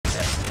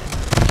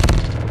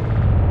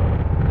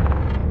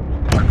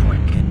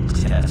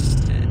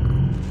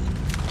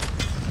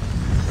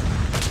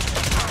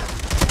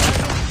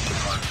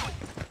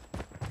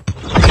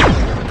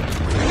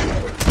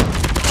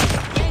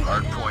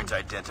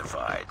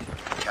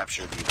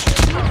Capture the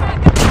objective.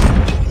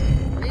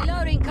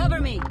 Reloading, cover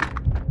me.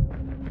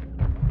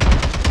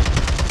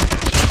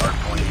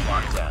 Hardpoint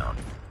locked down.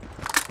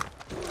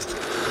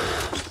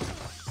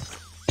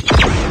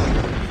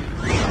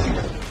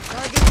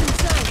 Target's in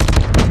sight.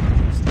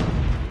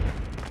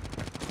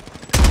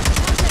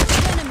 Contact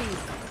with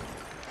enemies.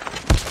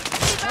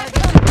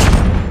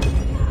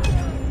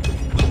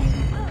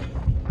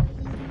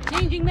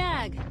 Changing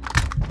mag.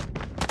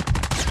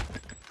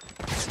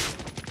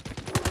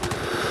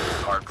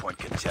 Hardpoint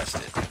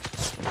contested.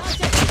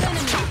 Contact with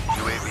enemies.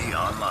 UAV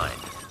online.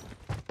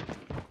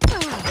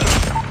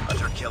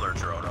 Hunter-killer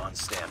drone on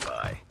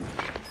standby.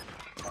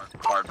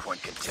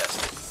 Hardpoint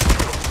contested.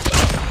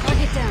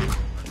 Target down.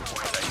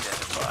 Point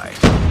identified.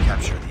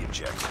 Capture the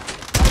objective.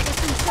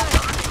 Target's in sight.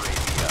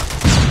 UAV up.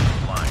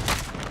 Line.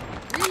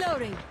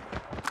 Reloading.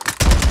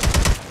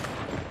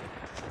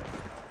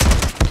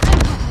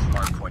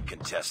 Hardpoint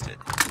contested.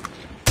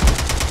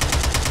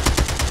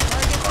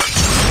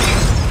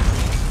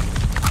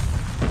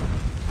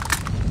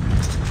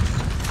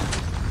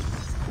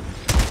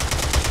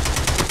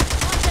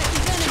 Contact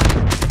with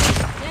enemies.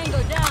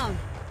 Tango down.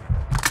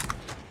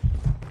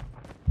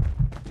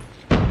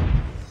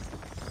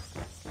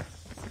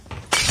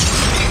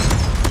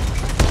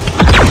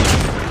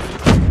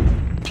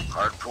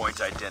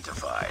 Hardpoint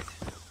identified.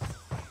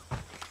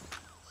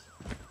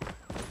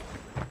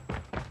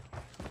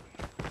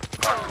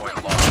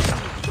 Hardpoint lost.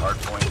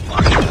 Hardpoint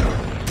locked down.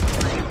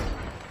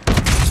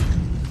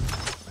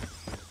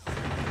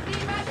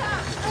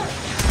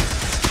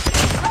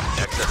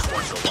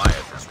 XS-1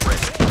 Goliath is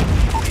ready.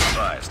 Be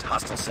advised,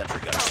 hostile sentry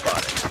gun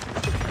spotted.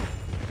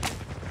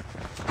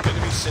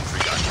 Enemy sentry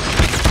gun.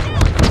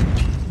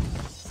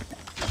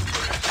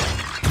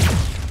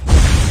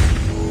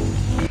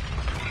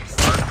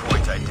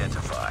 Hardpoint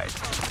identified.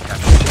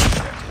 Capture the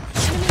objective.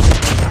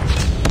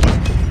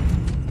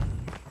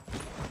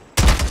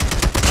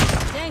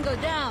 Tango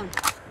down.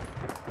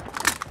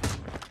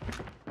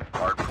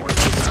 Hardpoint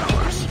is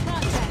ours. Enemy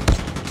contact.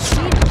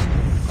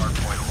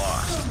 Hardpoint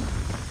lost.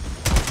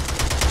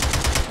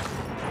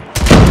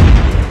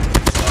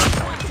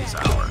 Hardpoint is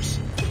ours.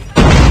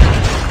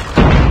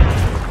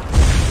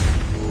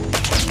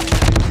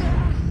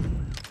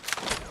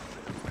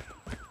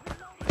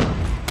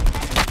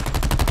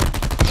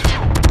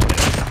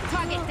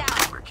 Target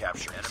down. We're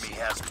capturing. Enemy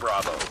has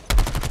Bravo.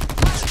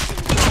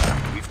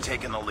 We've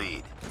taken the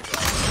lead.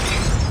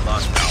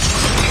 Lost Alpha.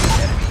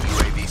 Enemy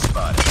UAV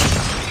spotted.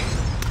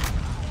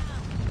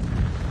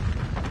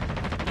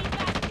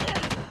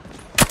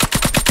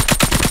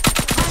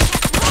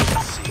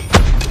 C.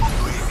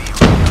 UAV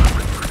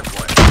ready for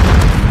deployment.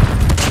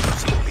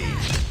 Losing B.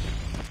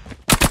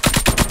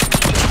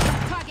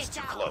 Target Too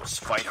down. close.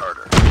 Fight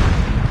harder.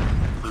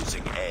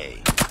 Losing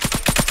A.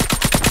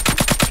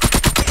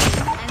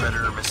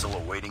 Predator missile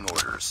awaiting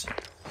orders.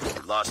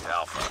 Lost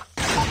Alpha.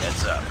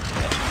 Heads up.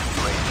 Enemy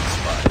UAV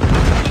spotted.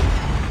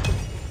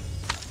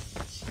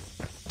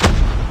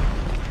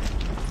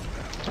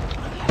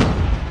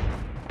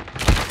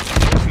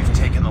 We've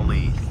taken the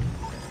lead.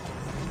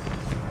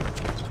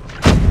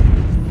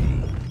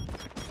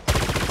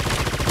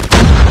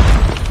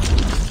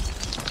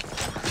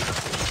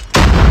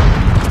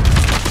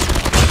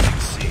 Losing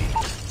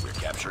C. We're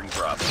capturing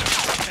Bravo.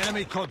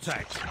 Enemy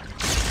contact.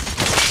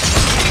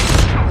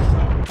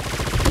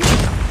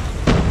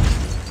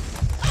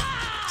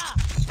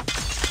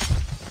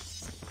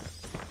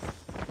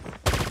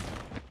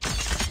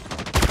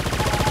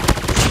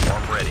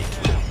 Swarm ready.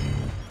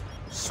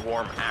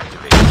 Swarm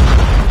activated.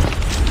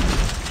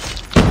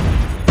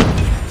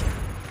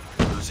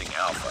 Losing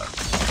Alpha.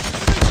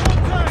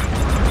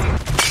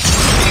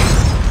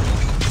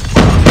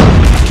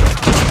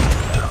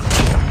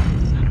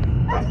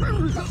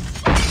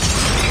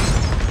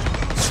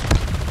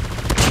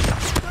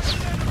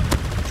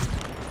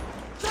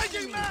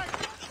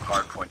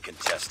 Hardpoint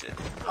contested.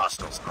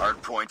 Hostiles.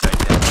 Hardpoint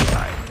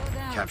identified.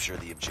 Capture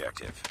the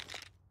objective.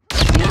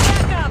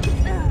 Back up.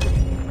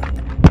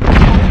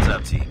 Heads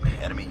up, team.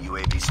 Enemy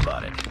UAV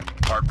spotted.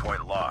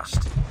 Hardpoint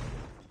lost.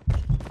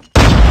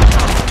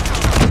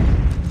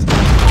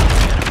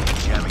 Enemy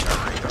jamming our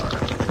radar.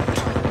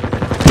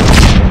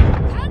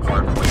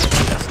 Hardpoint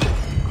contested.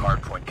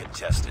 Hardpoint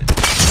contested.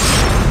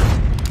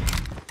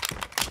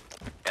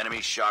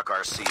 Enemy shock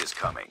RC is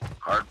coming.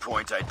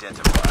 Hardpoint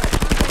identified.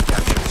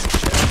 Capture this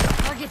objective.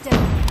 Target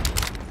down.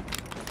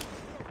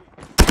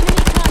 Enemy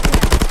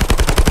contact.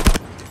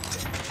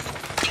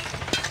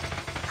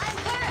 I'm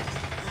hurt.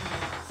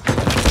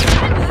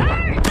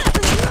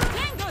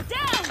 Tango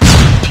down.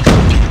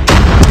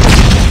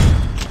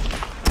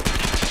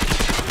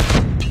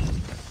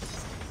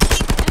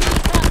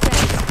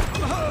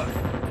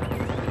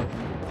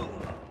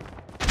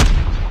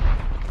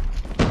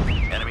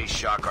 Enemy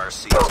shock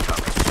RC is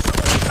coming.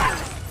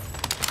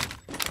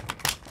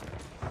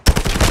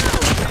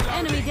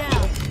 Enemy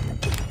down.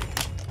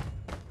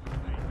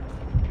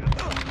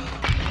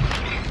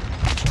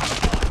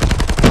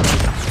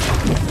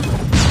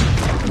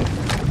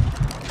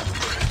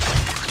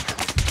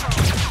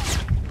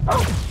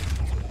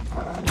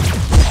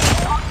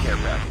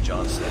 package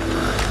on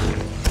standby.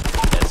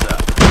 Heads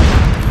up.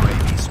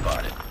 UAV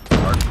spotted.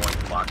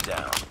 Hardpoint locked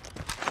down.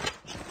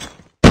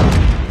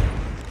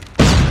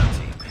 Down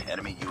team.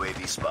 Enemy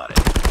UAV spotted.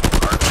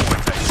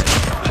 Hardpoint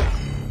identified.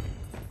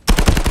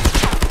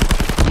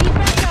 Need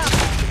backup.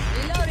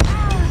 Reloading.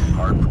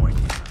 Hardpoint.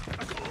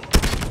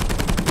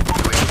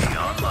 UAV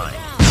online.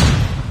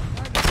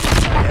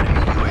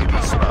 Enemy UAV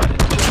spotted.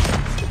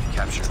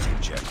 Capture the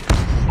objective.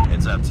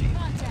 Heads up, team.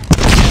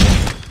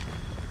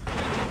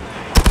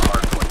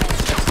 Hardpoint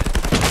contested.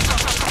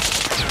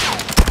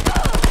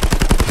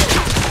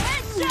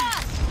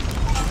 Headshot.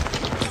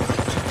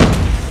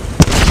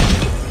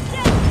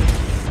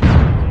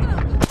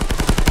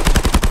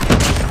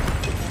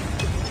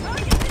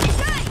 Target in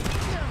sight.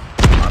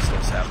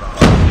 Hostiles have the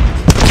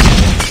hardpoint.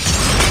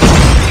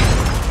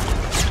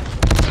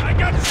 I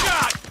got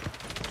shot!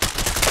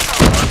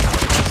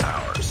 Hardpoint is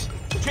ours.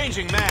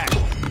 Changing mag.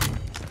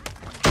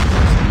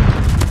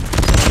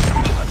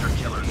 Hunter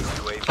killer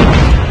UAV.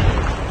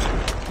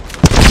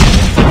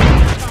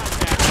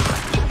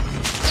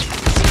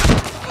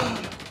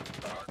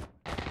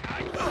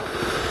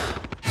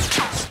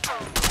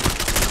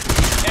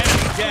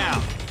 Enemy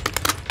down.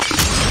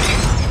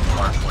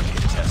 Hardpoint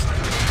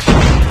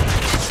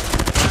contested.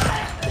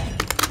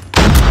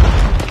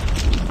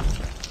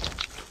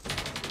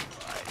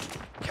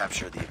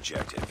 Capture the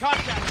objective.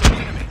 Contact with the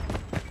enemy.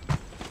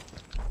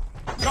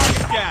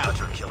 Target down.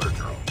 Hunter killer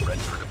drone ready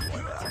for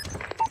deployment.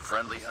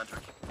 Friendly hunter.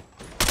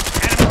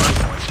 Enemy.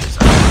 Hardpoint is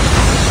ours.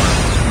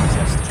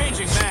 Contested.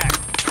 Changing mag.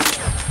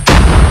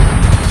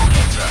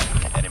 Heads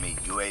up. Enemy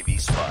UAV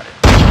spotted.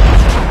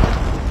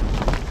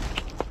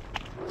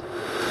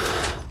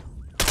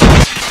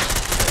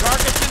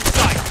 Targets in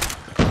sight.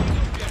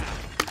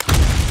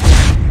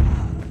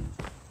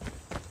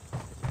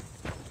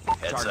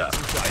 Heads Targets up.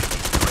 in sight.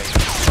 UAV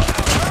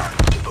spotted.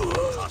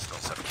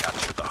 Hostiles have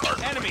captured the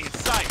hardpoint. Enemy in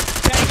sight.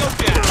 Tango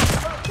down.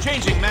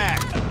 Changing mag.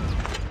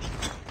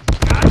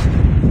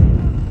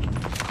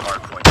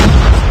 Hardpoint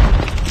contested.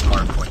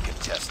 Hardpoint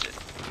contested.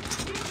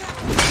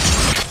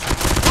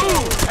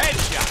 Boom.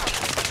 Headshot.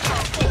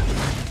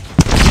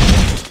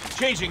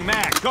 Changing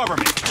mag. Cover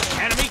me.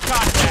 Enemy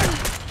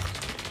contact.